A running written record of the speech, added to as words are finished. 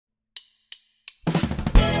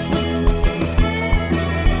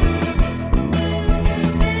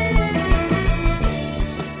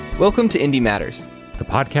Welcome to Indy Matters, the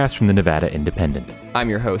podcast from the Nevada Independent.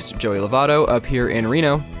 I'm your host, Joey Lovato, up here in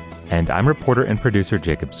Reno. And I'm reporter and producer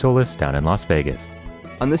Jacob Solis down in Las Vegas.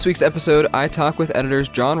 On this week's episode, I talk with editors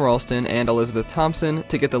John Ralston and Elizabeth Thompson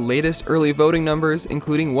to get the latest early voting numbers,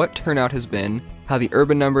 including what turnout has been, how the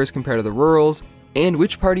urban numbers compare to the rurals, and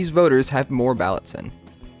which party's voters have more ballots in.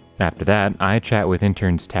 After that, I chat with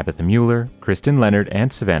interns Tabitha Mueller, Kristen Leonard,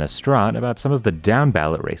 and Savannah Strott about some of the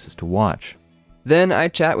down-ballot races to watch. Then I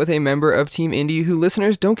chat with a member of Team Indy who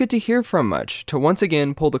listeners don't get to hear from much, to once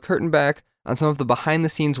again pull the curtain back on some of the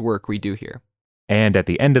behind-the-scenes work we do here. And at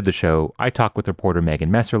the end of the show, I talk with reporter Megan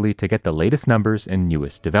Messerly to get the latest numbers and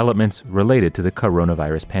newest developments related to the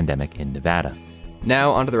coronavirus pandemic in Nevada. Now,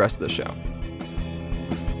 on to the rest of the show.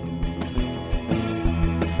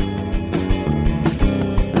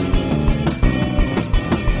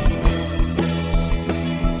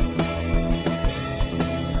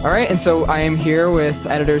 All right, and so I am here with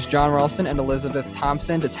editors John Ralston and Elizabeth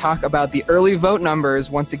Thompson to talk about the early vote numbers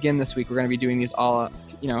once again this week. We're going to be doing these all,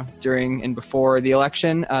 during and before the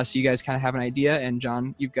election, so you guys kind of have an idea. And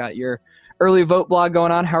John, you've got your early vote blog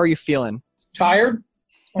going on. How are you feeling? Tired?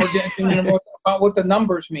 Or getting about what the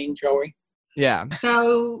numbers mean, Joey? Yeah.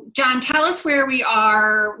 So, John, tell us where we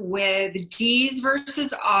are with D's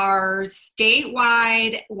versus R's,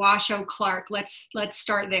 statewide, Washoe Clark. Let's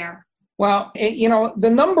start there. Well,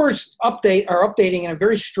 the numbers are updating in a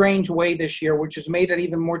very strange way this year, which has made it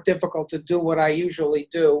even more difficult to do what I usually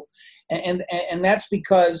do. And that's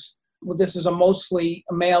because this is a mostly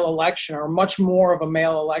a mail election, or much more of a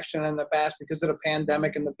mail election in the past because of the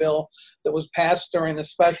pandemic and the bill that was passed during the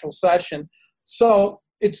special session. So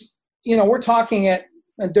it's, we're talking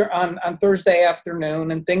on Thursday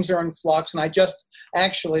afternoon and things are in flux. And it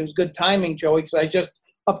was good timing, Joey, because I just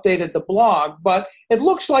updated the blog, but it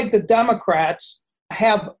looks like the Democrats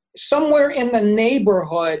have somewhere in the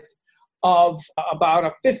neighborhood of about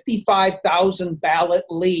a 55,000 ballot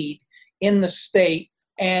lead in the state.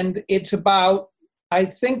 And it's about, I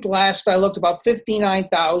think last I looked, about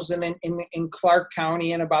 59,000 in Clark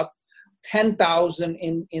County and about 10,000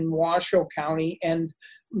 in Washoe County. And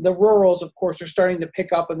the rurals, of course, are starting to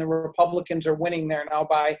pick up, and the Republicans are winning there now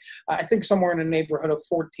by, I think, somewhere in the neighborhood of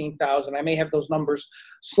 14,000. I may have those numbers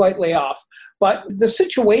slightly off. But the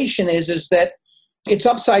situation is that it's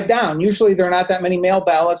upside down. Usually there are not that many mail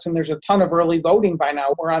ballots, and there's a ton of early voting by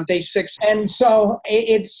now. We're on day 6. And so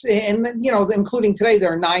including today,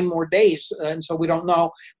 there are 9 more days. And so we don't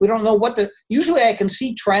know usually I can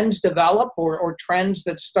see trends develop or trends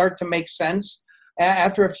that start to make sense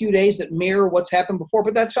after a few days that mirror what's happened before,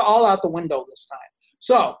 but that's all out the window this time.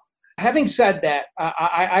 So having said that,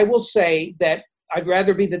 I will say that I'd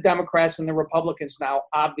rather be the Democrats than the Republicans now,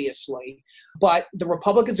 obviously. But the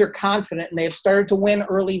Republicans are confident, and they have started to win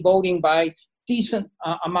early voting by decent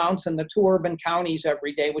amounts in the 2 urban counties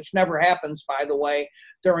every day, which never happens, by the way,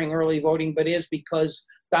 during early voting, but is because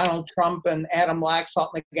Donald Trump and Adam Laxalt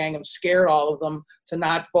and the gang have scared all of them to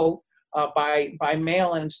not vote by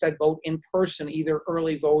mail and instead vote in person, either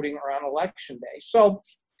early voting or on election day. So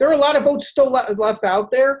there are a lot of votes still left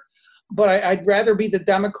out there, but I'd rather be the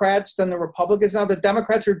Democrats than the Republicans. Now, the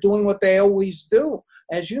Democrats are doing what they always do.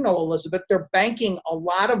 As you know, Elizabeth, they're banking a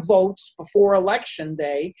lot of votes before election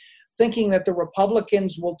day, thinking that the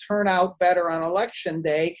Republicans will turn out better on election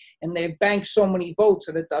day, and they've banked so many votes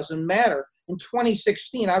that it doesn't matter. In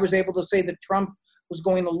 2016, I was able to say that Trump was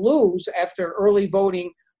going to lose after early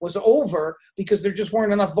voting was over because there just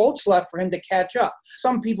weren't enough votes left for him to catch up.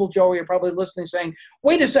 Some people, Joey, are probably listening saying,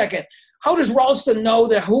 wait a second, how does Ralston know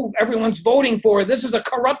that who everyone's voting for? This is a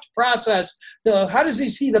corrupt process. How does he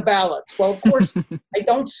see the ballots? Well, of course, I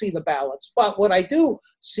don't see the ballots, but what I do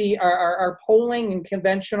see are polling and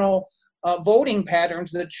conventional voting patterns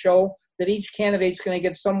that show that each candidate's going to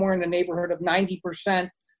get somewhere in the neighborhood of 90%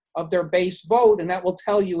 of their base vote, and that will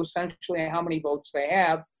tell you essentially how many votes they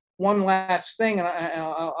have. One last thing, and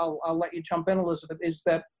I'll let you jump in, Elizabeth, is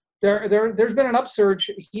that there's been an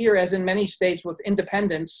upsurge here, as in many states, with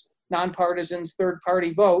independents, nonpartisans,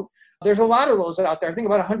 third-party vote. There's a lot of those out there. I think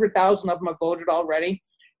about 100,000 of them have voted already,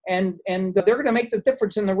 and they're going to make the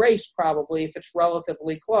difference in the race probably if it's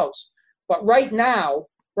relatively close. But right now,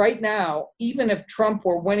 even if Trump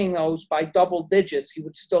were winning those by double digits, he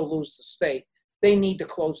would still lose the state. They need to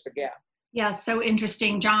close the gap. Yeah, so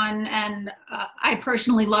interesting, John. And I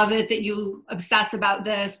personally love it that you obsess about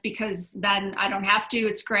this, because then I don't have to.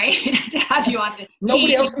 It's great to have you on the Nobody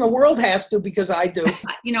team. else in the world has to, because I do.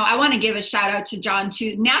 I want to give a shout out to John,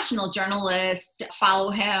 too. National journalists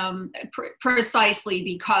follow him precisely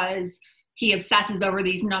because he obsesses over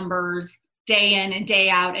these numbers day in and day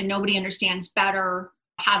out, and nobody understands better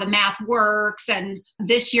how the math works. And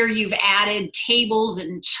this year you've added tables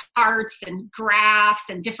and charts and graphs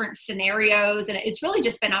and different scenarios. And it's really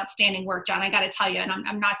just been outstanding work, John, I got to tell you. And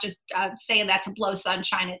I'm not just saying that to blow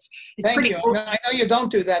sunshine. It's Thank pretty you. cool. I know you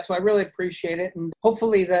don't do that, so I really appreciate it. And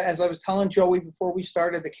hopefully, as I was telling Joey before we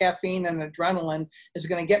started, the caffeine and adrenaline is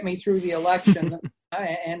going to get me through the election,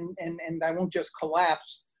 and I won't just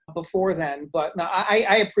collapse before then. But no,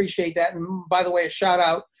 I appreciate that. And by the way, a shout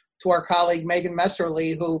out to our colleague Megan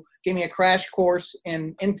Messerly, who gave me a crash course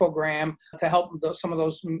in Infogram to help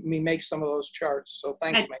me make some of those charts. So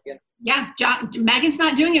thanks, Megan. Yeah, Megan's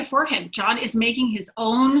not doing it for him. John is making his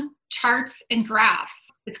own charts and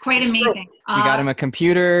graphs. It's quite amazing. We got him a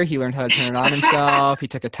computer. He learned how to turn it on himself. He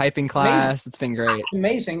took a typing class. Amazing. It's been great.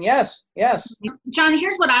 Amazing. Yes. John,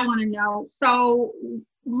 here's what I want to know. So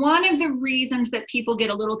one of the reasons that people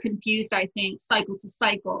get a little confused, I think, cycle to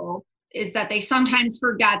cycle, is that they sometimes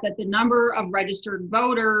forget that the number of registered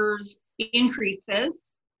voters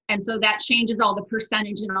increases. And so that changes all the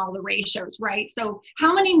percentage and all the ratios, right? So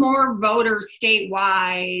how many more voters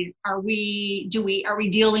statewide are we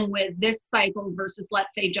dealing with this cycle versus,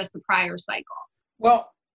 let's say, just the prior cycle?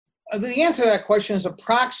 Well, the answer to that question is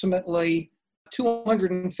approximately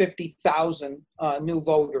 250,000 new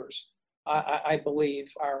voters, I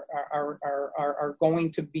believe, are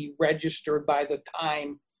going to be registered by the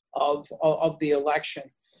time of the election.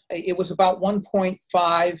 It was about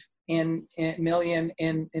 1.5 million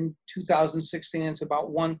in 2016. It's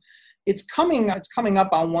about it's coming up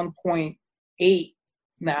on 1.8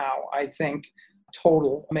 now, I think,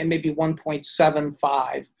 total, maybe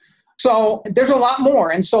 1.75. So there's a lot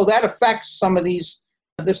more, and so that affects some of this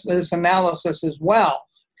analysis as well.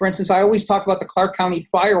 For instance, I always talk about the Clark County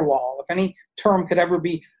firewall. If any term could ever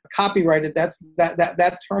be copyrighted,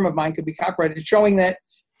 that term of mine could be copyrighted, showing that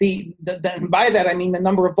and by that I mean the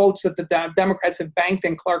number of votes that the Democrats have banked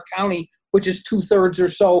in Clark County, which is 2/3 or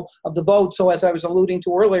so of the vote. So as I was alluding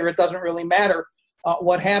to earlier, it doesn't really matter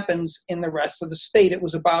what happens in the rest of the state. It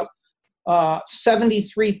was about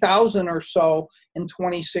 73,000 or so in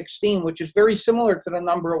 2016, which is very similar to the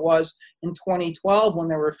number it was in 2012 when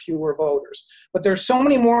there were fewer voters. But there's so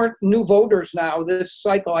many more new voters now this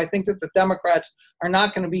cycle. I think that the Democrats are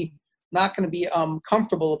not going to be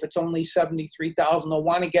comfortable if it's only 73,000. They'll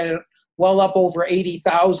want to get it well up over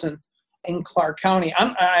 80,000 in Clark County.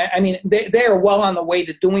 I mean, they are well on the way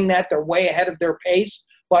to doing that. They're way ahead of their pace.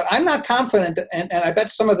 But I'm not confident, and I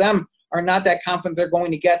bet some of them are not that confident they're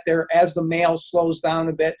going to get there as the mail slows down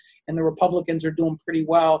a bit, and the Republicans are doing pretty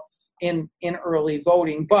well in early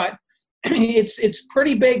voting. But it's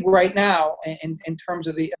pretty big right now in terms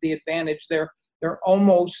of the advantage. They're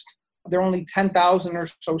only 10,000 or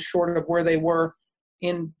so short of where they were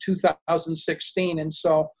in 2016. And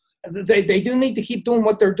so they do need to keep doing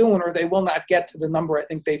what they're doing, or they will not get to the number I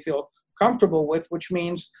think they feel comfortable with, which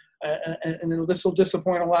means, and this will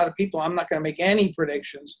disappoint a lot of people, I'm not going to make any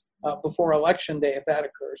predictions before Election Day if that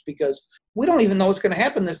occurs, because we don't even know what's going to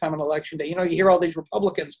happen this time on Election Day. You know, you hear all these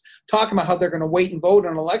Republicans talking about how they're going to wait and vote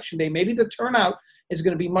on Election Day. Maybe the turnout is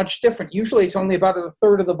going to be much different. Usually it's only about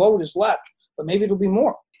 1/3 of the vote is left, but maybe it'll be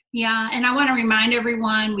more. Yeah, and I want to remind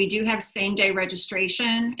everyone, we do have same-day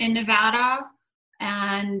registration in Nevada,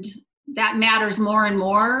 and that matters more and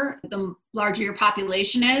more the larger your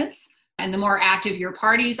population is and the more active your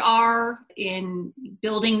parties are in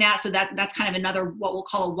building that. So that's kind of another, what we'll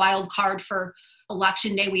call a wild card for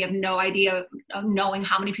Election Day. We have no idea of knowing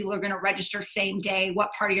how many people are going to register same day,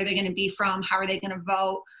 what party are they going to be from, how are they going to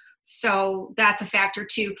vote. So that's a factor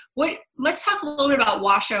too. Let's talk a little bit about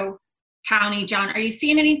Washoe County, John. Are you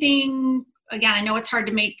seeing anything? Again, I know it's hard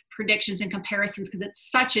to make predictions and comparisons because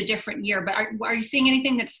it's such a different year, but are you seeing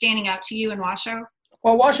anything that's standing out to you in Washoe?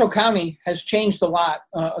 Well, Washoe County has changed a lot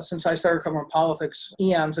since I started covering politics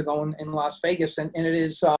eons ago in Las Vegas, and it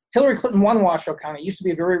is Hillary Clinton won Washoe County. It used to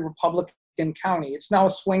be a very Republican county. It's now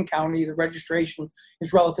a swing county. The registration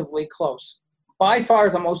is relatively close. By far,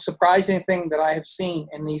 the most surprising thing that I have seen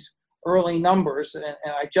in these early numbers, and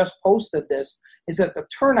I just posted this, is that the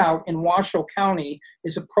turnout in Washoe County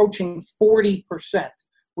is approaching 40%,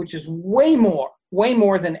 which is way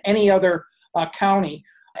more than any other county.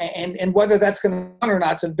 And whether that's going to run or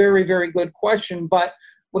not, it's a very, very good question. But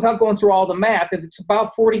without going through all the math, if it's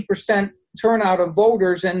about 40% turnout of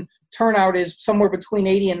voters and turnout is somewhere between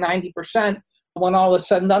 80 and 90% when all is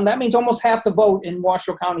said and done, that means almost half the vote in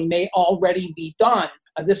Washoe County may already be done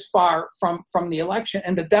this far from the election.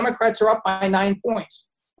 And the Democrats are up by 9 points.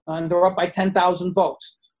 And they're up by 10,000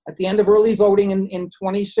 votes. At the end of early voting in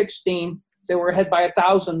 2016, they were ahead by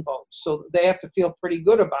 1,000 votes. So they have to feel pretty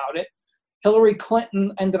good about it. Hillary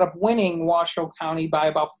Clinton ended up winning Washoe County by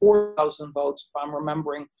about 4,000 votes, if I'm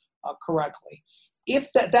remembering correctly.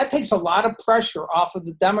 If that takes a lot of pressure off of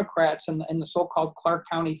the Democrats in the so-called Clark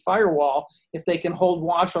County firewall, if they can hold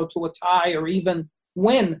Washoe to a tie or even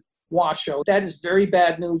win Washoe, that is very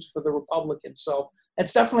bad news for the Republicans. So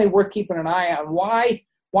it's definitely worth keeping an eye on. Why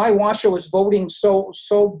Washoe is voting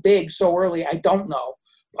so big so early, I don't know,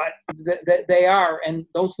 but they are, and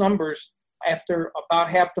those numbers after about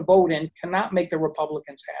half the vote in cannot make the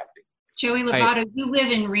Republicans happy. Joey Lovato, you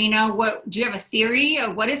live in Reno. Do you have a theory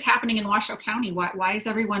of what is happening in Washoe County? Why is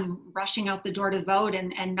everyone rushing out the door to vote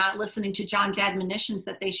and not listening to John's admonitions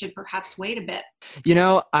that they should perhaps wait a bit?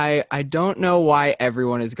 I don't know why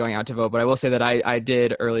everyone is going out to vote, but I will say that I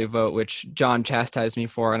did early vote, which John chastised me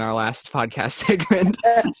for in our last podcast segment.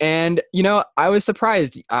 And, I was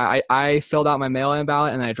surprised. I filled out my mail-in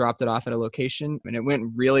ballot and I dropped it off at a location, and it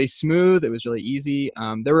went really smooth. It was really easy.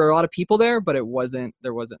 There were a lot of people there, but there wasn't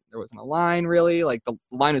a line really. Like the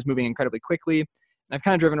line was moving incredibly quickly. And I've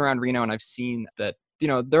kind of driven around Reno and I've seen that,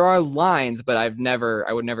 there are lines, but I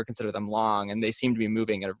would never consider them long, and they seem to be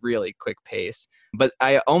moving at a really quick pace. But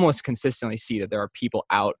I almost consistently see that there are people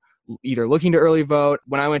out either looking to early vote.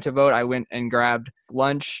 When I went to vote, I went and grabbed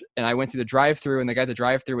lunch and I went through the drive-thru, and the guy at the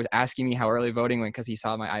drive-thru was asking me how early voting went because he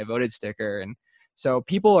saw my I voted sticker. And so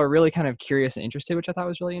people are really kind of curious and interested, which I thought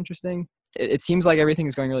was really interesting. It seems like everything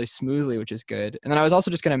is going really smoothly, which is good. And then I was also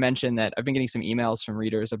just going to mention that I've been getting some emails from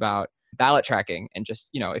readers about ballot tracking and just,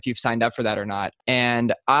 if you've signed up for that or not.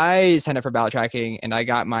 And I signed up for ballot tracking and I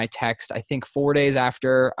got my text, I think 4 days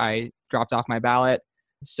after I dropped off my ballot.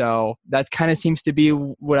 So that kind of seems to be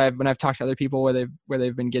when I've talked to other people where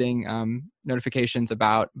they've been getting notifications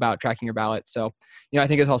about tracking your ballot. So, I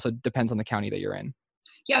think it also depends on the county that you're in.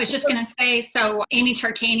 Yeah, I was just going to say, so Amy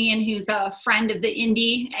Tarkanian, who's a friend of the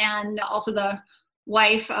Indy and also the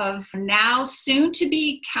wife of now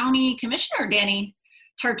soon-to-be county commissioner Danny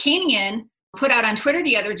Tarkanian, put out on Twitter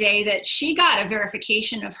the other day that she got a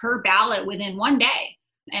verification of her ballot within 1 day.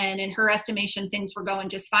 And in her estimation, things were going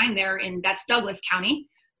just fine there, and that's Douglas County.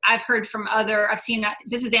 I've heard from I've seen,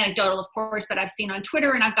 this is anecdotal, of course, but I've seen on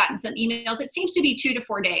Twitter and I've gotten some emails. It seems to be 2 to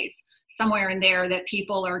 4 days, somewhere in there, that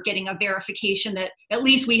people are getting a verification that at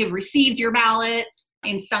least we have received your ballot.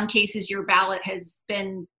 In some cases, your ballot it's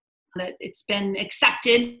been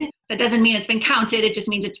accepted. That doesn't mean it's been counted. It just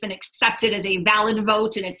means it's been accepted as a valid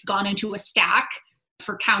vote and it's gone into a stack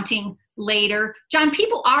for counting later. John,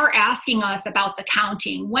 people are asking us about the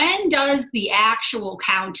counting. When does the actual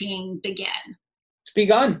counting begin? It's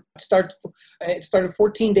begun. It started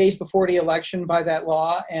 14 days before the election by that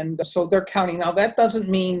law, and so they're counting. Now, that doesn't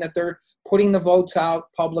mean that they're putting the votes out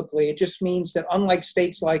publicly. It just means that unlike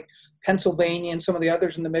states like Pennsylvania and some of the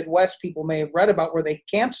others in the Midwest, people may have read about where they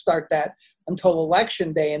can't start that until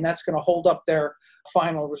Election Day, and that's going to hold up their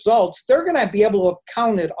final results. They're going to be able to have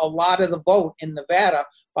counted a lot of the vote in Nevada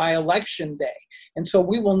by Election Day. And so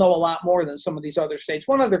we will know a lot more than some of these other states.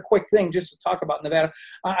 One other quick thing just to talk about Nevada.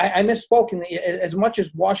 I misspoke. As much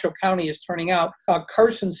as Washoe County is turning out,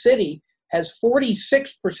 Carson City has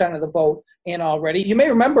 46% of the vote in already. You may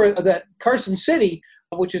remember that Carson City,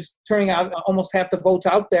 which is turning out almost half the votes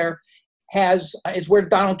out there, is where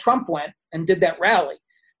Donald Trump went and did that rally.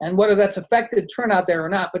 And whether that's affected turnout there or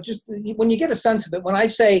not, but just when you get a sense of it, when I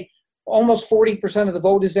say almost 40% of the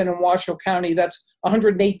vote is in Washoe County, that's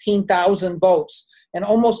 118,000 votes. And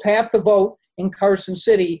almost half the vote in Carson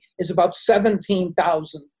City is about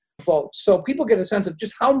 17,000 votes. So people get a sense of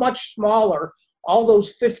just how much smaller all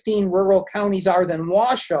those 15 rural counties are than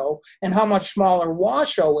Washoe, and how much smaller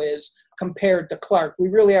Washoe is compared to Clark. We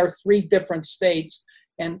really are 3 different states.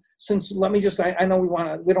 And since, I know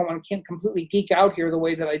we don't want to completely geek out here the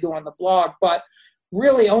way that I do on the blog, but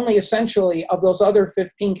really only essentially of those other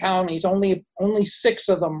 15 counties, only 6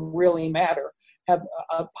 of them really matter, have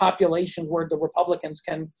populations where the Republicans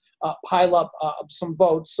can pile up some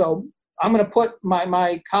votes. So I'm going to put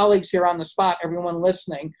my colleagues here on the spot, everyone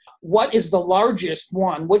listening. What is the largest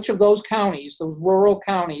one? Which of those counties, those rural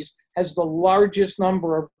counties, has the largest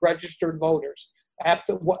number of registered voters?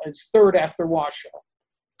 It's third after Washoe.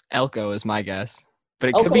 Elko is my guess, but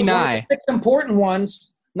it could be Nye. 6 important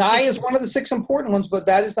ones. Nye is one of the 6 important ones, but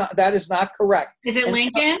that is not correct. Is it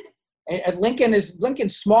Lincoln?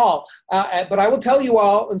 Lincoln's small, but I will tell you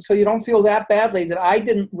all, and so you don't feel that badly, that I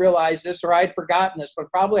didn't realize this, or I'd forgotten this,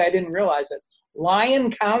 but probably I didn't realize it.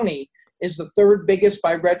 Lyon County is the 3rd biggest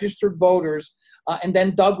by registered voters, and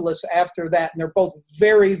then Douglas after that, and they're both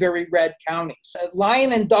very, very red counties.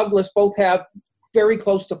 Lyon and Douglas both have very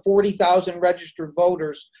close to 40,000 registered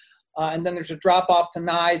voters, and then there's a drop off to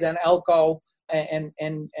Nye, then Elko,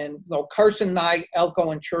 Carson, Nye,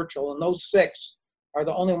 Elko, and Churchill, and those 6 are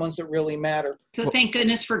the only ones that really matter. So thank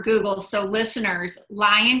goodness for Google. So listeners,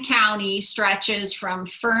 Lyon County stretches from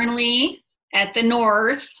Fernley at the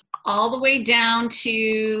north all the way down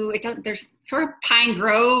to, there's sort of Pine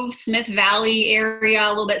Grove, Smith Valley area, a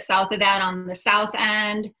little bit south of that on the south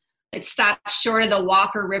end. It stops short of the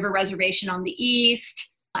Walker River Reservation on the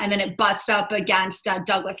east. And then it butts up against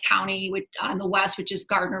Douglas County on the west, which is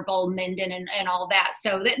Gardnerville, Minden, and all that.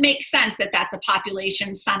 So that makes sense that that's a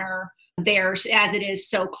population center there, as it is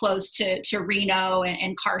so close to Reno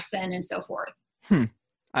and Carson and so forth.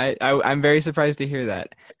 I'm very surprised to hear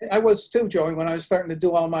that. I was too, Joey, when I was starting to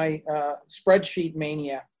do all my spreadsheet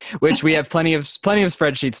mania. Which we have plenty of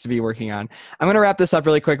spreadsheets to be working on. I'm going to wrap this up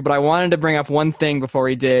really quick, but I wanted to bring up one thing before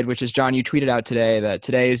we did, which is, John, you tweeted out today that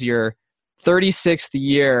today is your 36th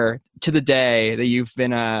year to the day that you've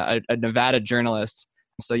been a Nevada journalist.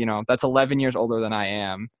 So, that's 11 years older than I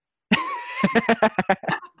am.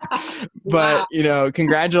 But,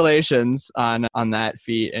 congratulations on that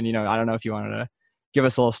feat. And, I don't know if you wanted to give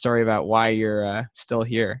us a little story about why you're still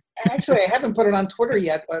here. Actually, I haven't put it on Twitter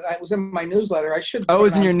yet, but it was in my newsletter. I should. Oh, it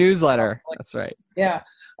was in your newsletter. That's right. Yeah,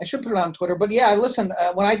 I should put it on Twitter. But yeah, listen,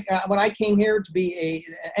 when I came here to be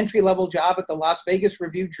an entry-level job at the Las Vegas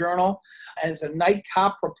Review-Journal as a night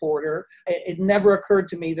cop reporter, it never occurred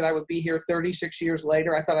to me that I would be here 36 years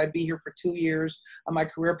later. I thought I'd be here for 2 years on my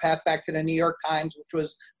career path back to the New York Times, which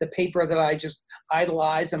was the paper that I just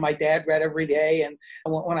idolized and my dad read every day, and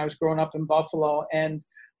when I was growing up in Buffalo. And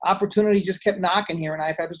opportunity just kept knocking here, and I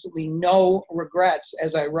have absolutely no regrets,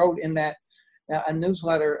 as I wrote in that a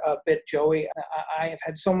newsletter bit, Joey. I have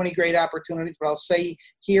had so many great opportunities, but I'll say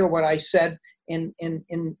here what I said in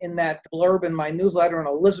that blurb in my newsletter, and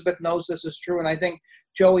Elizabeth knows this is true, and I think,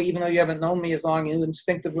 Joey, even though you haven't known me as long, you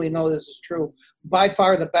instinctively know this is true. By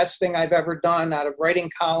far the best thing I've ever done out of writing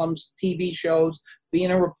columns, TV shows, being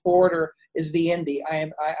a reporter is the Indy. I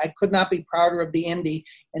could not be prouder of the Indy,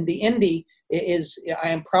 and the Indy I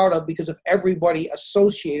am proud of because of everybody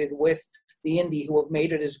associated with the Indy who have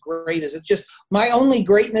made it as great as it. Just my only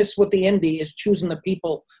greatness with the Indy is choosing the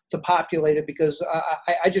people to populate it, because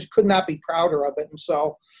I just could not be prouder of it. And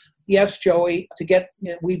so, yes, Joey,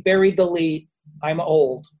 we buried the lead. I'm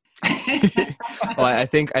old. Well, I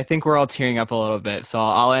think we're all tearing up a little bit, so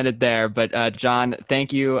I'll end it there. But John,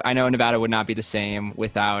 thank you. I know Nevada would not be the same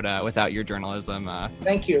without your journalism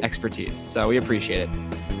thank you expertise. So we appreciate it.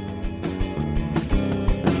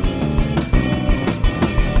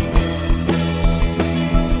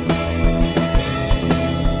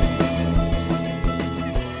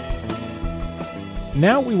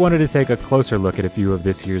 Now we wanted to take a closer look at a few of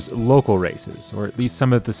this year's local races, or at least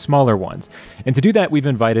some of the smaller ones. And to do that, we've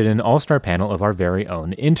invited an all-star panel of our very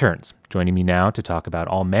own interns. Joining me now to talk about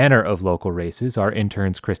all manner of local races are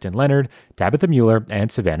interns Kristen Leonard, Tabitha Mueller,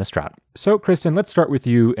 and Savannah Strout. So, Kristen, let's start with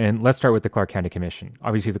you, and let's start with the Clark County Commission.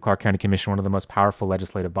 Obviously, the Clark County Commission, one of the most powerful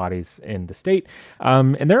legislative bodies in the state.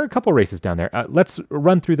 And there are a couple races down there. Let's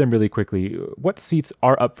run through them really quickly. What seats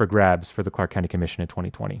are up for grabs for the Clark County Commission in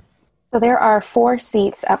 2020? So there are 4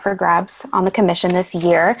 seats up for grabs on the commission this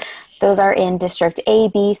year. Those are in District A,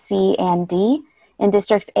 B, C, and D. In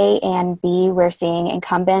Districts A and B, we're seeing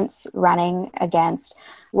incumbents running against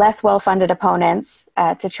less well-funded opponents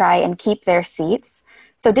to try and keep their seats.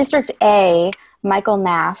 So District A, Michael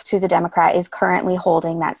Naft, who's a Democrat, is currently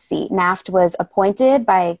holding that seat. Naft was appointed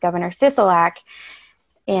by Governor Sisolak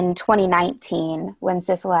in 2019 when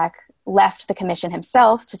Sisolak left the commission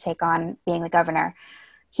himself to take on being the governor.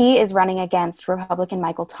 He is running against Republican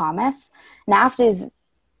Michael Thomas. Naft is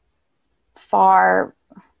far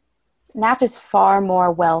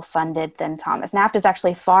more well-funded than Thomas. Naft is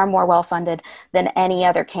actually far more well-funded than any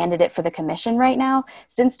other candidate for the commission right now.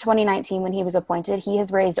 Since 2019, when he was appointed, he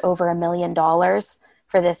has raised over $1 million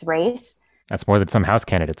for this race. That's more than some House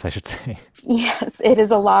candidates, I should say. Yes, it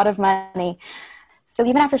is a lot of money. So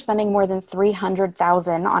even after spending more than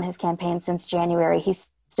 $300,000 on his campaign since January, he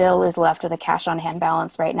still is left with a cash on hand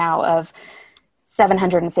balance right now of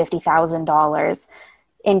 $750,000.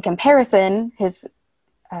 In comparison, his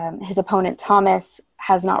opponent Thomas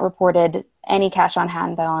has not reported any cash on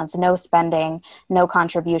hand balance, no spending, no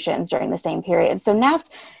contributions during the same period. So Naft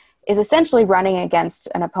is essentially running against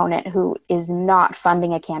an opponent who is not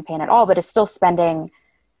funding a campaign at all, but is still spending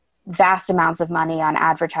vast amounts of money on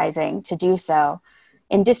advertising to do so.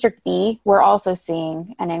 In District B, we're also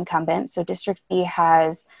seeing an incumbent. So District B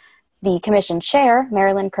has the commission chair,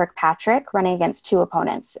 Marilyn Kirkpatrick, running against 2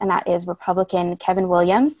 opponents, and that is Republican Kevin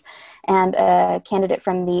Williams and a candidate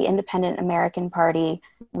from the Independent American Party,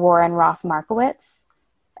 Warren Ross Markowitz.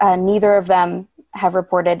 Neither of them have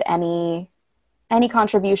reported any any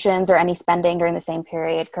contributions or any spending during the same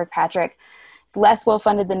period. Kirkpatrick is less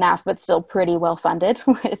well-funded than NAF, but still pretty well-funded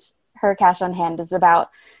with her cash on hand is about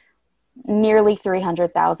nearly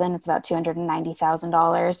 $300,000. It's about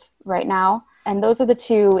 $290,000 right now. And those are the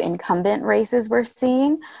two incumbent races we're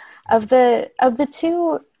seeing. Of the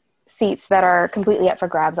two seats that are completely up for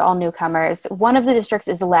grabs, all newcomers, one of the districts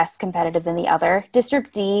is less competitive than the other.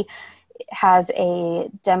 District D has a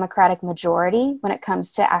Democratic majority when it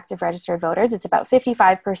comes to active registered voters. It's about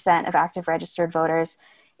 55% of active registered voters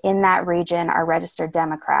in that region are registered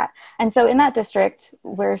Democrat. And so in that district,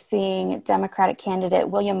 we're seeing Democratic candidate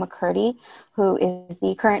William McCurdy, who is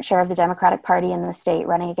the current chair of the Democratic Party in the state,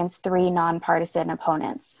 running against three nonpartisan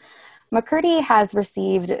opponents. McCurdy has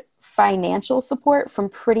received financial support from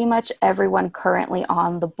pretty much everyone currently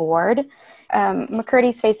on the board.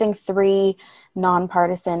 McCurdy's facing three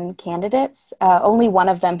nonpartisan candidates. Only one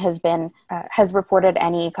of them has reported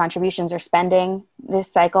any contributions or spending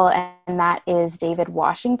this cycle, and that is David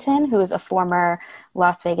Washington, who is a former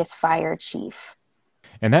Las Vegas fire chief.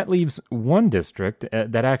 And that leaves one district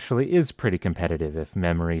that actually is pretty competitive, if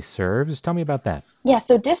memory serves. Tell me about that. Yeah,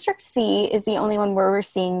 so District C is the only one where we're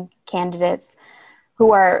seeing candidates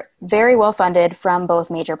who are very well funded from both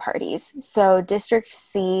major parties. So District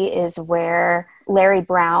C is where Larry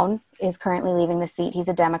Brown is currently leaving the seat. He's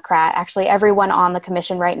a Democrat. Actually, everyone on the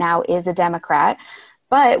commission right now is a Democrat.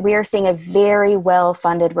 But we are seeing a very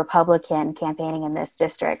well-funded Republican campaigning in this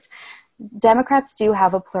district. Democrats do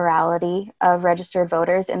have a plurality of registered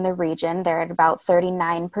voters in the region. They're at about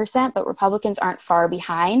 39%, but Republicans aren't far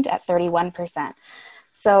behind at 31%.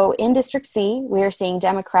 So in District C, we are seeing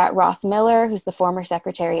Democrat Ross Miller, who's the former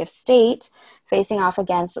Secretary of State, facing off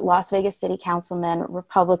against Las Vegas City Councilman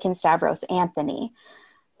Republican Stavros Anthony.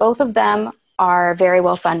 Both of them are very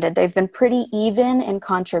well funded. They've been pretty even in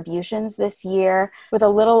contributions this year, with a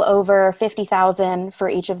little over $50,000 for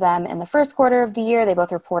each of them in the first quarter of the year. They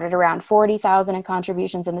both reported around $40,000 in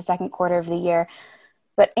contributions in the second quarter of the year.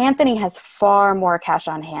 But Anthony has far more cash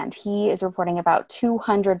on hand. He is reporting about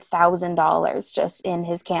 $200,000 just in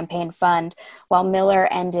his campaign fund, while Miller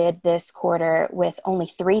ended this quarter with only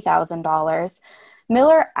 $3,000.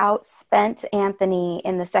 Miller outspent Anthony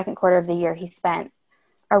in the second quarter of the year. He spent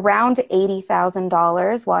around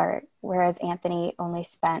 $80,000, whereas Anthony only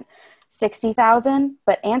spent $60,000,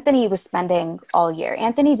 but Anthony was spending all year.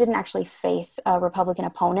 Anthony didn't actually face a Republican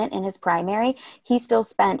opponent in his primary. He still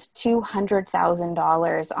spent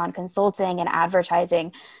 $200,000 on consulting and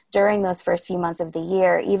advertising during those first few months of the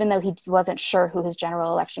year, even though he wasn't sure who his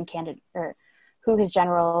general election candidate or who his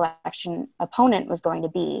general election opponent was going to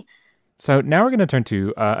be. So now we're going to turn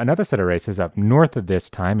to another set of races up north of this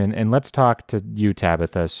time, and let's talk to you,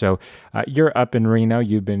 Tabitha. So you're up in Reno.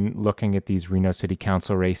 You've been looking at these Reno City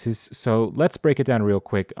Council races. So let's break it down real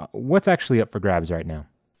quick. What's actually up for grabs right now?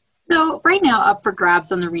 So right now, up for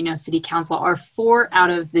grabs on the Reno City Council are 4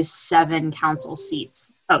 out of the 7 council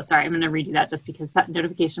seats. Oh, sorry, I'm going to redo that just because that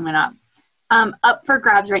notification went up. Up for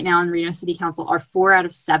grabs right now in Reno City Council are 4 out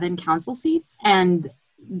of 7 council seats, and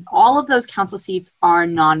all of those council seats are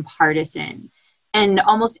nonpartisan, and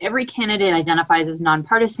almost every candidate identifies as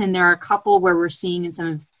nonpartisan. There are a couple where we're seeing in some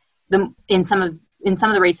of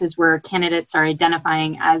the races where candidates are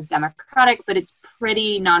identifying as Democratic, but it's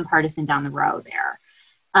pretty nonpartisan down the row there.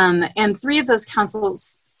 And 3 of the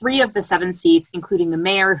 7 seats, including the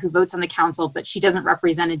mayor who votes on the council, but she doesn't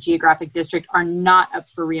represent a geographic district, are not up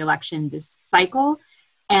for re-election this cycle.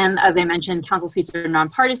 And as I mentioned, council seats are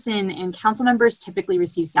nonpartisan, and council members typically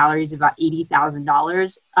receive salaries of about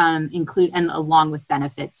 $80,000, and along with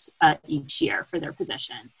benefits each year for their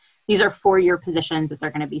position. These are 4-year positions that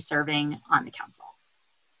they're going to be serving on the council.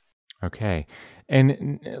 Okay.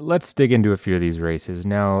 And let's dig into a few of these races.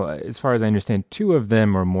 Now, as far as I understand, 2 of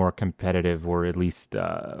them are more competitive, or at least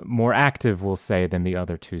more active, we'll say, than the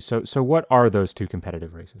other 2. So what are those 2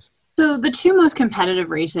 competitive races? So the 2 most competitive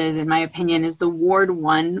races, in my opinion, is the Ward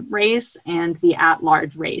 1 race and the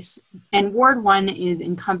at-large race. And Ward 1 is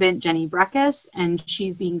incumbent Jenny Breckus, and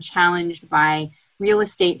she's being challenged by real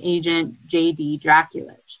estate agent J.D.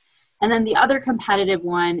 Draculich. And then the other competitive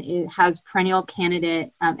one has perennial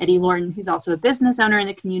candidate Eddie Lorton, who's also a business owner in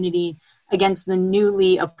the community, against the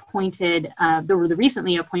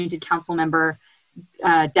recently appointed council member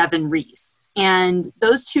Devin Reese. And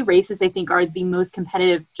those 2 races, I think, are the most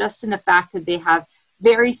competitive just in the fact that they have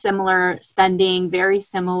very similar spending, very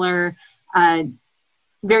similar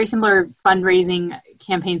fundraising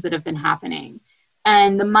campaigns that have been happening.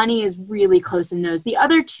 And the money is really close in those. The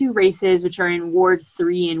other 2 races, which are in Ward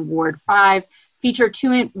 3 and Ward 5, feature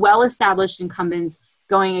 2 well-established incumbents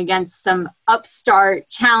going against some upstart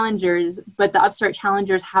challengers, but the upstart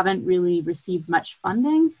challengers haven't really received much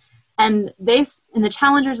funding. And the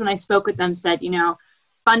challengers, when I spoke with them, said,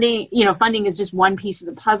 funding is just one piece of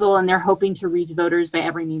the puzzle, and they're hoping to reach voters by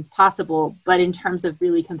every means possible. But in terms of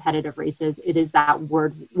really competitive races, it is that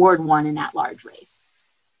Ward 1 and at-large race.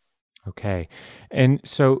 Okay. And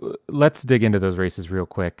so let's dig into those races real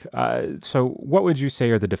quick. So what would you say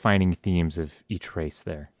are the defining themes of each race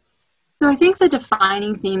there? So I think the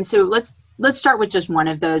defining theme, so let's start with just one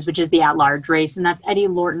of those, which is the at-large race, and that's Eddie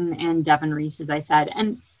Lorton and Devin Reese, as I said.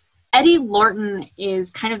 And Eddie Lorton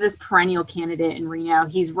is kind of this perennial candidate in Reno.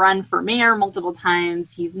 He's run for mayor multiple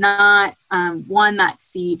times. He's not won that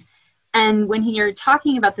seat. And when you're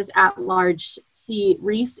talking about this at-large seat,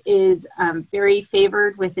 Reese is very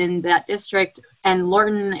favored within that district, and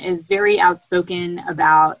Lorton is very outspoken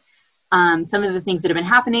about some of the things that have been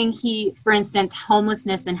happening. For instance,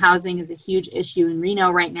 homelessness and housing is a huge issue in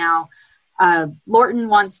Reno right now. Lorton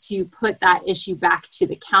wants to put that issue back to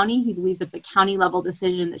the county. He believes it's a county level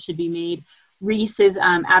decision that should be made. Reese is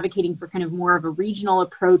advocating for kind of more of a regional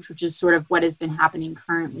approach, which is sort of what has been happening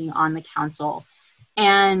currently on the council.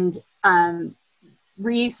 And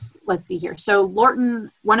Reese, let's see here. So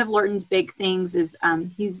Lorton, one of Lorton's big things is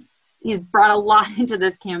he's brought a lot into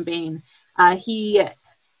this campaign. He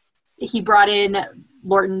brought in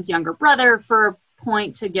Lorton's younger brother for a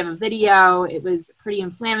point to give a video. It was pretty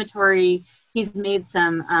inflammatory. He's made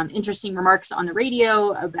some interesting remarks on the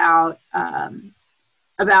radio about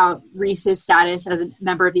Reese's status as a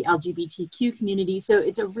member of the LGBTQ community. So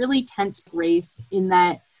it's a really tense race in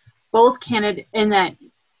that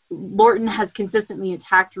Lorton has consistently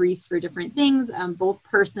attacked Reese for different things, both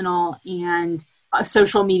personal and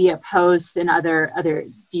social media posts and other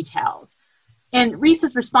details. And Reese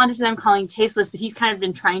has responded to them calling tasteless, but he's kind of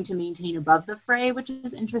been trying to maintain above the fray, which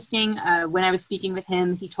is interesting. When I was speaking with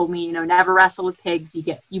him, he told me, never wrestle with pigs.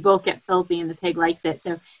 You both get filthy and the pig likes it.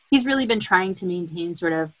 So he's really been trying to maintain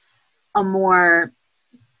sort of a more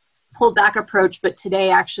pulled back approach. But today,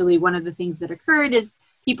 actually, one of the things that occurred is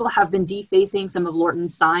people have been defacing some of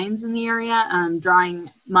Lorton's signs in the area, drawing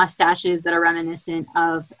mustaches that are reminiscent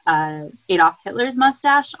of Adolf Hitler's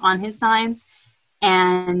mustache on his signs.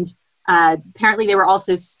 And apparently they were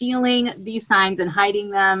also stealing these signs and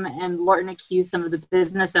hiding them, and Lorton accused some of the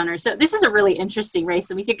business owners. So this is a really interesting race,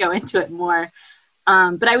 and we could go into it more.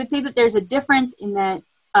 But I would say that there's a difference in that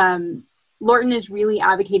Lorton is really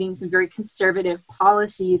advocating some very conservative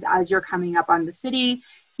policies as you're coming up on the city.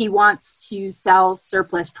 He wants to sell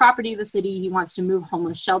surplus property of the city. He wants to move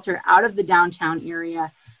homeless shelter out of the downtown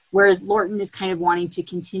area, whereas Lorton is kind of wanting to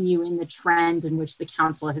continue in the trend in which the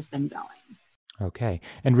council has been going. Okay.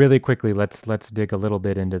 And really quickly, let's dig a little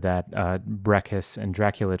bit into that Breckus and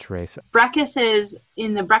Draculich race.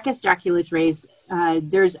 In the Breckus-Draculich race,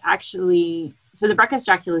 there's actually, so the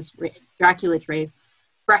Breckus-Draculich race,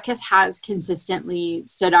 Breckus has consistently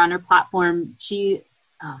stood on her platform.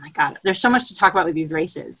 Oh my God, there's so much to talk about with these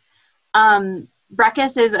races.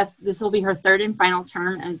 Breckus this will be her third and final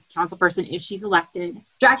term as councilperson if she's elected.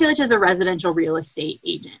 Draculich is a residential real estate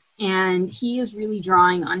agent, and he is really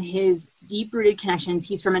drawing on his deep-rooted connections.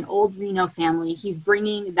 He's from an old Reno family. He's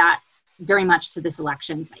bringing that very much to this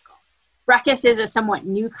election cycle. Breckus is a somewhat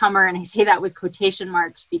newcomer, and I say that with quotation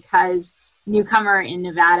marks because newcomer in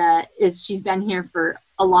Nevada she's been here for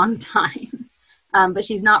a long time, but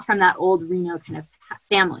she's not from that old Reno kind of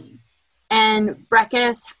family. And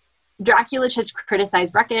Draculich has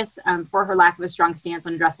criticized Breckus for her lack of a strong stance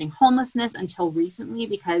on addressing homelessness until recently,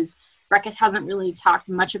 because Breckus hasn't really talked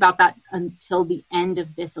much about that until the end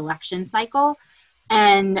of this election cycle.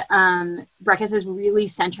 And Breckus is really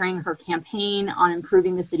centering her campaign on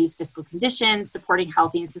improving the city's fiscal condition, supporting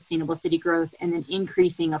healthy and sustainable city growth, and then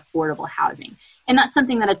increasing affordable housing. And that's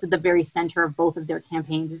something that it's at the very center of both of their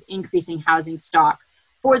campaigns, is increasing housing stock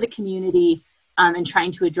for the community and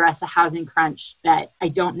trying to address a housing crunch that I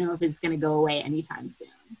don't know if it's going to go away anytime soon.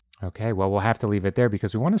 Okay, well, we'll have to leave it there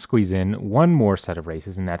because we want to squeeze in one more set of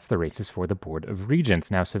races, and that's the races for the Board of Regents.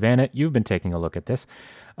 Now, Savannah, you've been taking a look at this,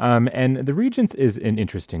 and the Regents is an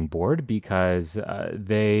interesting board because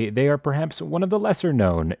they are perhaps one of the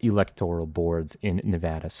lesser-known electoral boards in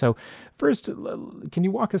Nevada. So first, can you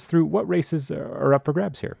walk us through what races are up for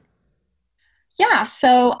grabs here? Yeah,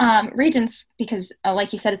 so Regents, because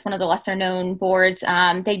like you said, it's one of the lesser known boards,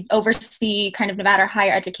 they oversee kind of Nevada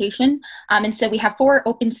higher education. And so we have 4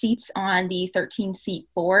 open seats on the 13-seat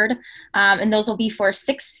board. And those will be for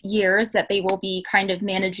 6 years that they will be kind of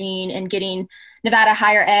managing and getting Nevada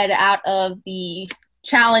higher ed out of the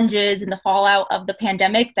challenges and the fallout of the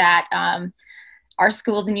pandemic that our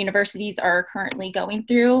schools and universities are currently going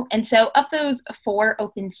through. And so of those 4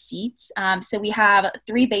 open seats, so we have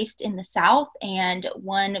 3 based in the South and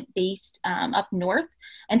 1 based up north.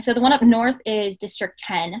 And so the one up north is District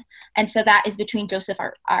 10. And so that is between Joseph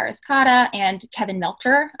Ariscada and Kevin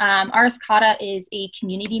Melcher. Ariscada is a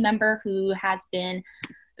community member who has been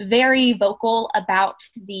very vocal about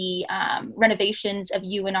the renovations of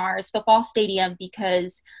UNR's football stadium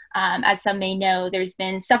because, as some may know, there's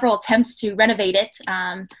been several attempts to renovate it,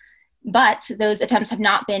 but those attempts have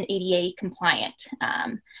not been ADA compliant.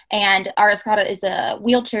 And Ariscada is a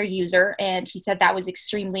wheelchair user, and he said that was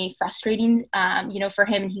extremely frustrating, for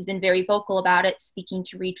him, and he's been very vocal about it, speaking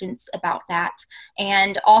to regents about that.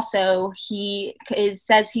 And also, he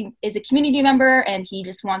says he is a community member, and he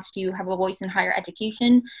just wants to have a voice in higher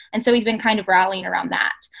education, and so he's been kind of rallying around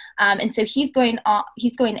that. And so he's going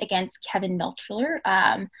against Kevin Melcher,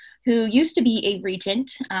 who used to be a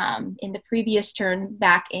regent in the previous term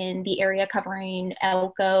back in the area covering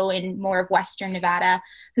Elko and more of Western Nevada,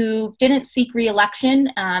 who didn't seek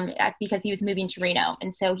re-election because he was moving to Reno.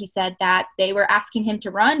 And so he said that they were asking him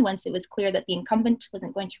to run once it was clear that the incumbent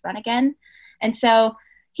wasn't going to run again. And so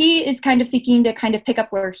he is kind of seeking to kind of pick up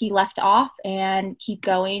where he left off and keep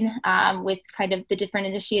going with kind of the different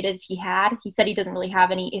initiatives he had. He said he doesn't really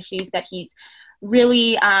have any issues that he's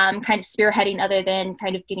really kind of spearheading other than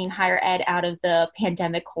kind of getting higher ed out of the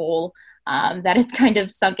pandemic hole that it's kind of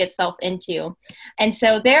sunk itself into. And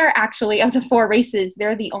so they're actually, of the 4 races,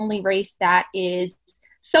 they're the only race that is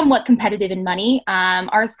somewhat competitive in money.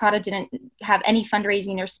 Ariscada didn't have any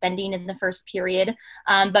fundraising or spending in the first period,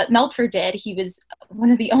 but Melcher did. He was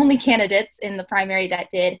one of the only candidates in the primary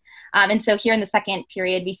that did. And so here in the second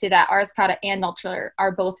period, we see that Ariscada and Melcher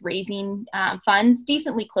are both raising funds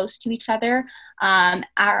decently close to each other.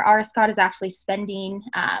 Ariscada is actually spending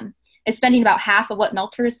about half of what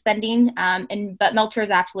Melcher is spending, but Melcher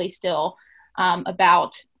is actually still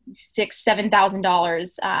about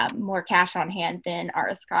 $6,000-$7,000 more cash on hand than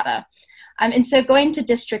Ariscada. And so going to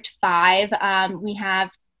District 5, we have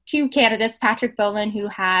 2 candidates, Patrick Bolin, who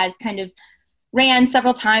has kind of ran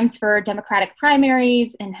several times for Democratic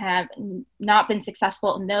primaries and have not been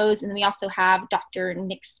successful in those. And then we also have Dr.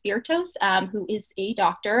 Nick Spiritos, who is a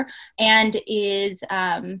doctor and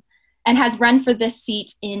has run for this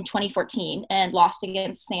seat in 2014 and lost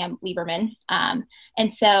against Sam Lieberman.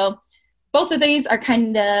 And so both of these are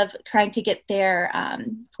kind of trying to get their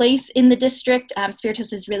place in the district.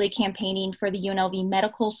 Spiritos is really campaigning for the UNLV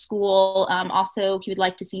Medical School. Also, he would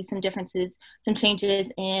like to see some changes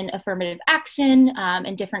in affirmative action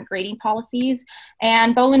and different grading policies.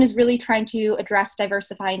 And Bolin is really trying to address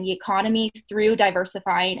diversifying the economy through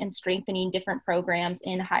diversifying and strengthening different programs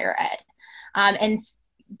in higher ed. And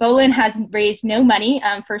Bolin has raised no money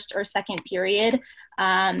first or second period.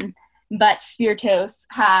 But Spiritos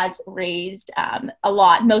has raised a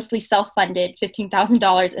lot, mostly self-funded,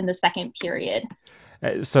 $15,000 in the second period.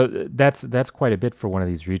 So that's quite a bit for one of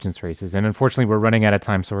these Regents races, and unfortunately we're running out of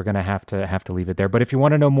time, so we're going to have to leave it there. But if you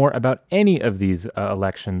want to know more about any of these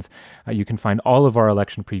elections, you can find all of our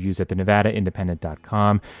election previews at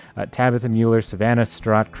thenevadaindependent.com. Tabitha Mueller, Savannah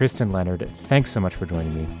Strott, Kristen Leonard, thanks so much for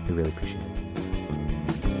joining me. We really appreciate it.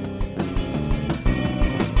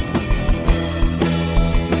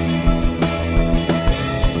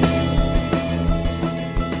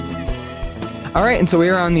 All right, and so we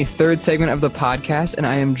are on the 3rd segment of the podcast, and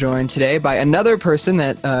I am joined today by another person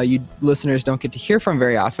that you listeners don't get to hear from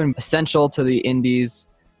very often, essential to the Indy's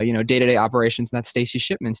day-to-day operations, and that's Stacy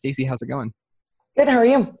Shipman. Stacy, how's it going? Good, how are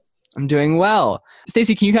you? I'm doing well.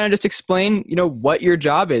 Stacy, can you kind of just explain, what your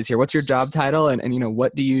job is here? What's your job title, and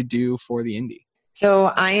what do you do for the Indy?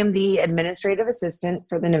 So I am the administrative assistant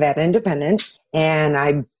for the Nevada Independent, and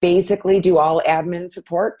I basically do all admin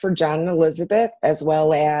support for John and Elizabeth, as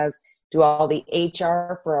well as do all the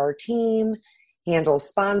HR for our team, handle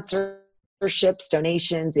sponsorships,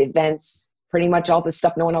 donations, events, pretty much all the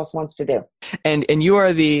stuff no one else wants to do. And you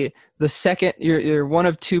are the second, you're one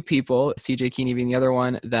of 2 people, CJ Keeney being the other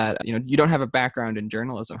one, that you don't have a background in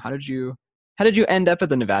journalism. How did you end up at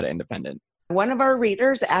the Nevada Independent? One of our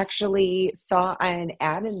readers actually saw an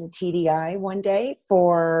ad in the TDI one day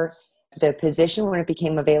for the position when it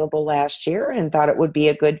became available last year and thought it would be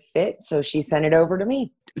a good fit, so she sent it over to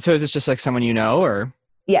me. So is this just like someone you know, or?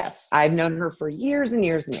 Yes, I've known her for years and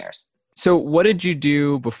years and years. So what did you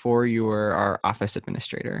do before you were our office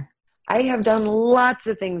administrator? I have done lots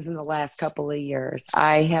of things in the last couple of years.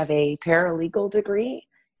 I have a paralegal degree,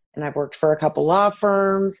 and I've worked for a couple law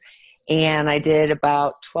firms, And I did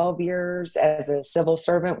about 12 years as a civil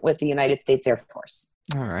servant with the United States Air Force.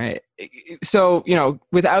 All right. So,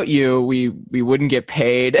 without you, we wouldn't get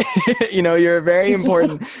paid. You're very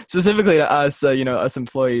important specifically to us, us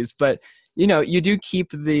employees, but, you do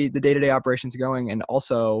keep the day-to-day operations going. And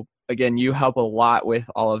also, again, you help a lot with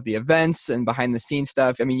all of the events and behind the scenes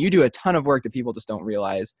stuff. I mean, you do a ton of work that people just don't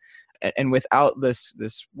realize. And without this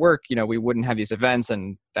work, we wouldn't have these events,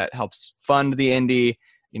 and that helps fund the Indy,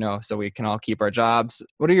 so we can all keep our jobs.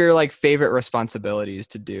 What are your favorite responsibilities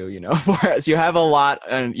to do, for us? You have a lot,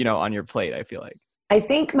 on your plate, I feel like. I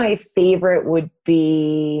think my favorite would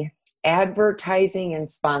be advertising and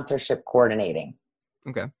sponsorship coordinating.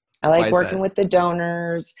 Okay. I like working with the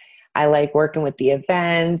donors. I like working with the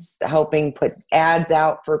events, helping put ads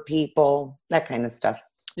out for people, that kind of stuff.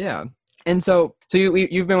 Yeah. And so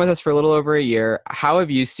you've been with us for a little over a year. How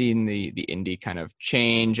have you seen the Indy kind of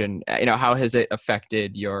change, and how has it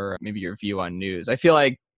affected your view on news? I feel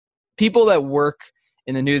like people that work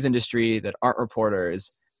in the news industry that aren't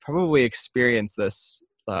reporters probably experience this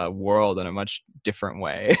world in a much different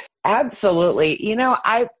way. Absolutely.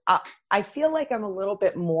 I feel like I'm a little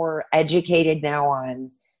bit more educated now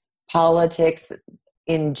on politics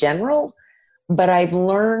in general, but I've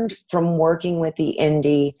learned from working with the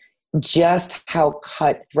Indy just how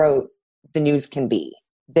cutthroat the news can be.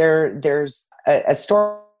 There's a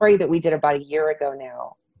story that we did about a year ago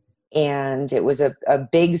now, and it was a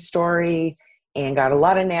big story and got a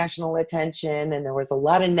lot of national attention, and there was a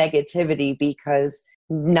lot of negativity because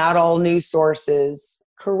not all news sources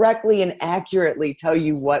correctly and accurately tell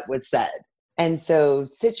you what was said. And so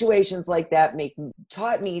situations like that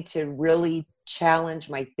taught me to really challenge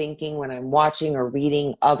my thinking when I'm watching or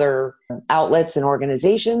reading other outlets and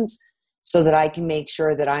organizations, so that I can make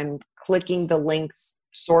sure that I'm clicking the links,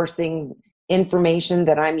 sourcing information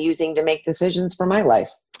that I'm using to make decisions for my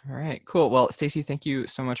life. All right, cool. Well, Stacey, thank you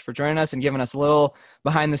so much for joining us and giving us a little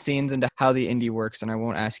behind the scenes into how the Indy works. And I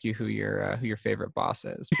won't ask you who your favorite boss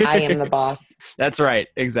is. I am the boss. That's right.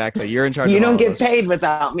 Exactly. You're in charge. You don't get paid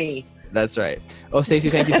without me. That's right. Well, Stacey,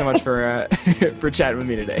 thank you so much for for chatting with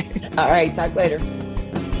me today. All right. Talk later.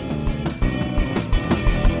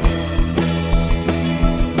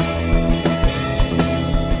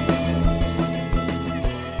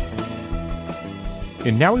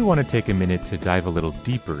 And now we want to take a minute to dive a little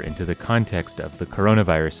deeper into the context of the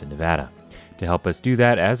coronavirus in Nevada. To help us do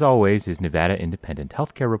that, as always, is Nevada Independent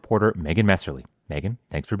healthcare reporter Megan Messerly. Megan,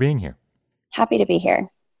 thanks for being here. Happy to be here.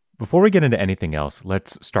 Before we get into anything else,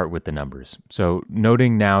 let's start with the numbers. So,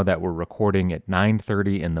 noting now that we're recording at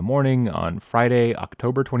 9:30 in the morning on Friday,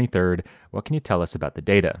 October 23rd, what can you tell us about the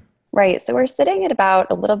data? Right. So we're sitting at about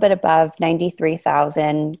a little bit above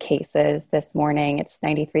 93,000 cases this morning. It's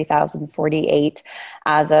 93,048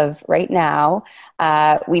 as of right now.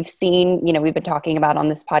 We've seen, we've been talking about on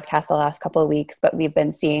this podcast the last couple of weeks, but we've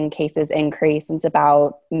been seeing cases increase since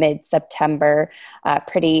about mid-September,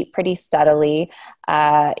 pretty steadily.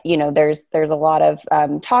 There's a lot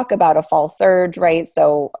of talk about a fall surge, right?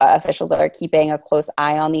 So officials are keeping a close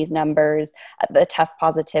eye on these numbers, the test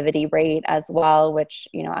positivity rate as well, which,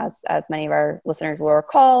 as many of our listeners will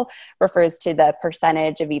recall, refers to the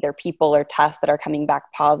percentage of either people or tests that are coming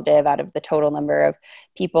back positive out of the total number of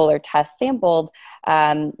people or tests sampled.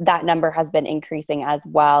 That number has been increasing as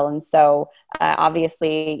well. And so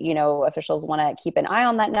obviously, officials want to keep an eye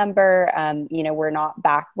on that number. We're not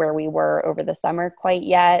back where we were over the summer quite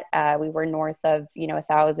yet. We were north of,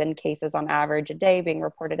 1,000 cases on average a day being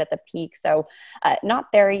reported at the peak. So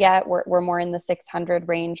not there yet. We're more in the 600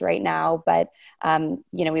 range right now, but,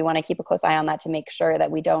 we want to keep a close eye on that to make sure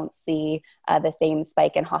that we don't see the same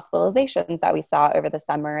spike in hospitalizations that we saw over the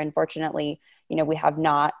summer. Unfortunately, we have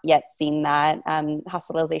not yet seen that.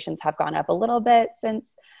 Hospitalizations have gone up a little bit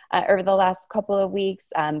since over the last couple of weeks,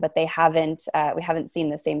 but we haven't seen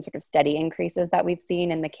the same sort of steady increases that we've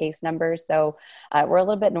seen in the case numbers. So we're a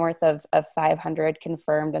little bit north of 500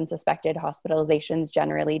 confirmed and suspected hospitalizations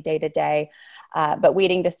generally day to day, but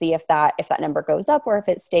waiting to see if that number goes up or if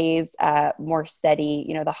it stays more steady.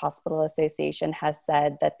 The Hospital Association has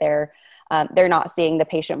said that they're not seeing the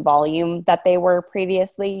patient volume that they were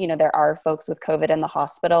previously. There are folks with COVID in the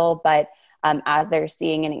hospital, but as they're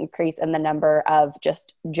seeing an increase in the number of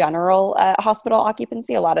just general hospital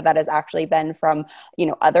occupancy, a lot of that has actually been from,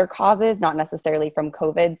 other causes, not necessarily from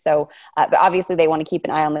COVID. So, but obviously they want to keep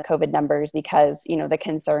an eye on the COVID numbers because, the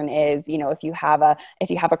concern is, if you have a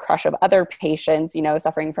crush of other patients,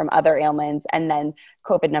 suffering from other ailments, and then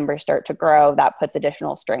COVID numbers start to grow, that puts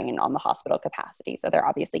additional strain on the hospital capacity. So they're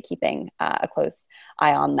obviously keeping a close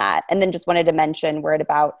eye on that. And then just wanted to mention we're at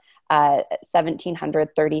about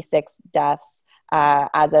 1,736 deaths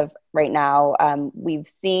as of right now. We've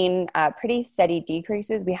seen pretty steady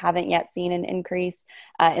decreases. We haven't yet seen an increase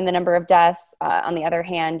in the number of deaths. On the other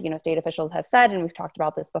hand, state officials have said, and we've talked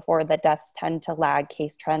about this before, that deaths tend to lag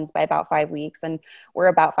case trends by about 5 weeks. And we're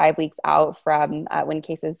about 5 weeks out from when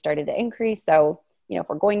cases started to increase. So, if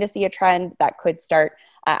we're going to see a trend, that could start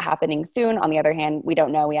happening soon. On the other hand, we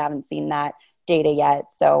don't know. We haven't seen that data yet.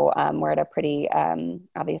 So we're at a pretty,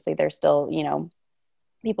 obviously there's still,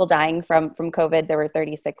 people dying from COVID. There were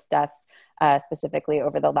 36 deaths specifically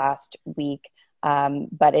over the last week.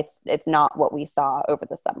 But it's not what we saw over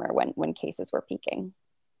the summer when cases were peaking.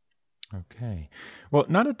 Okay. Well,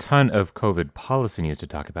 not a ton of COVID policy news to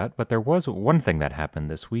talk about, but there was one thing that happened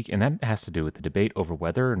this week, and that has to do with the debate over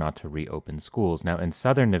whether or not to reopen schools. Now, in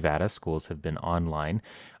Southern Nevada, schools have been online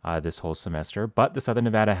this whole semester, but the Southern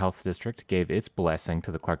Nevada Health District gave its blessing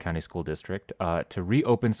to the Clark County School District to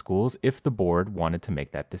reopen schools if the board wanted to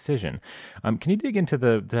make that decision. Can you dig into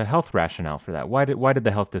the health rationale for that? Why did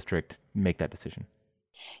the Health District make that decision?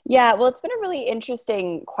 Yeah, well, it's been a really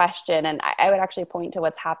interesting question. And I would actually point to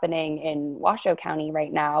what's happening in Washoe County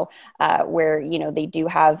right now, where, they do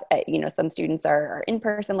have, some students are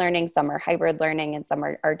in-person learning, some are hybrid learning, and some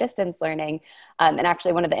are distance learning. And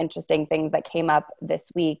actually, one of the interesting things that came up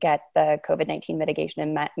this week at the COVID-19 Mitigation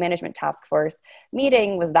and Management Task Force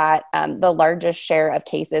meeting was that the largest share of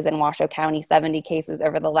cases in Washoe County, 70 cases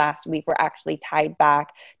over the last week, were actually tied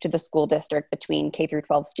back to the school district between K through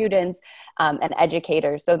 12 students and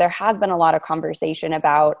educators. So there has been a lot of conversation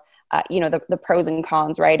about, the pros and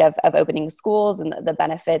cons, right, of opening schools and the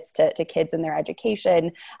benefits to kids and their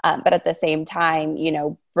education. But at the same time,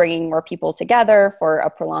 bringing more people together for a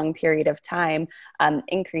prolonged period of time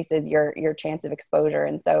increases your chance of exposure.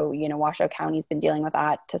 And so, Washoe County's been dealing with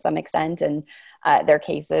that to some extent, and their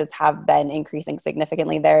cases have been increasing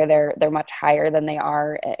significantly there. They're much higher than they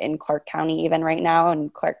are in Clark County even right now,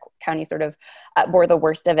 and Clark County sort of bore the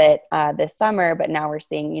worst of it this summer. But now we're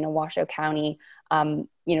seeing, Washoe County,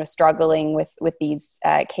 struggling with these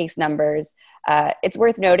case numbers. It's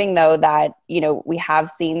worth noting, though, that, we have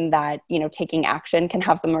seen that, taking action can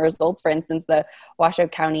have some results. For instance, the Washoe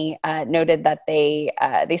County noted that they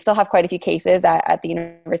still have quite a few cases at the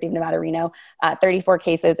University of Nevada, Reno, 34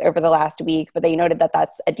 cases over the last week, but they noted that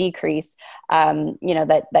that's a decrease,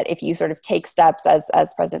 that if you sort of take steps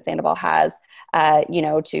as President Sandoval has,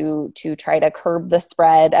 to try to curb the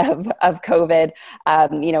spread of COVID,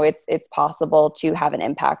 it's possible to have an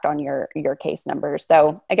impact on your case numbers.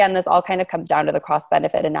 So again, this all kind of comes down to the cost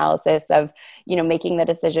benefit analysis of, making the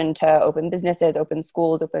decision to open businesses, open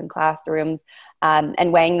schools, open classrooms,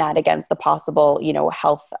 and weighing that against the possible,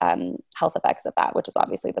 health effects of that, which is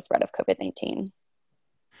obviously the spread of COVID-19.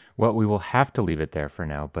 Well, we will have to leave it there for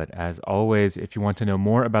now, but as always, if you want to know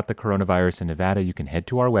more about the coronavirus in Nevada, you can head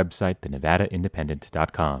to our website,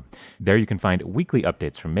 thenevadaindependent.com. There you can find weekly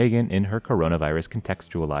updates from Megan in her coronavirus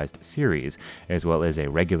contextualized series, as well as a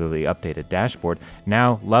regularly updated dashboard,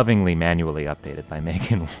 now lovingly manually updated by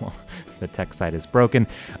Megan. The tech site is broken,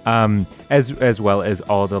 as well as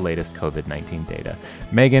all the latest COVID-19 data.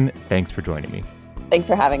 Megan, thanks for joining me. Thanks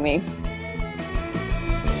for having me.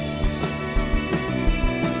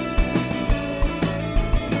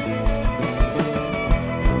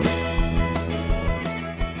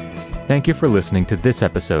 Thank you for listening to this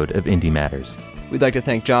episode of Indie Matters. We'd like to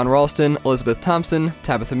thank John Ralston, Elizabeth Thompson,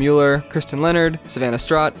 Tabitha Mueller, Kristen Leonard, Savannah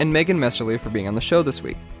Strott, and Megan Messerly for being on the show this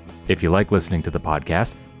week. If you like listening to the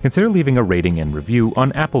podcast, consider leaving a rating and review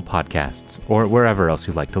on Apple Podcasts or wherever else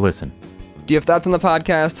you like to listen. Do you have thoughts on the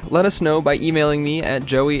podcast? Let us know by emailing me at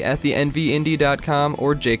joey@thenvindy.com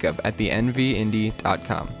or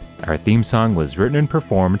jacob@thenvindy.com. Our theme song was written and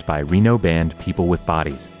performed by Reno band People with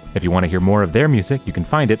Bodies. If you want to hear more of their music, you can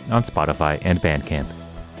find it on Spotify and Bandcamp.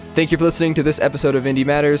 Thank you for listening to this episode of Indie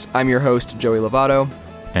Matters. I'm your host, Joey Lovato.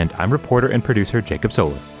 And I'm reporter and producer Jacob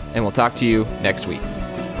Solis. And we'll talk to you next week.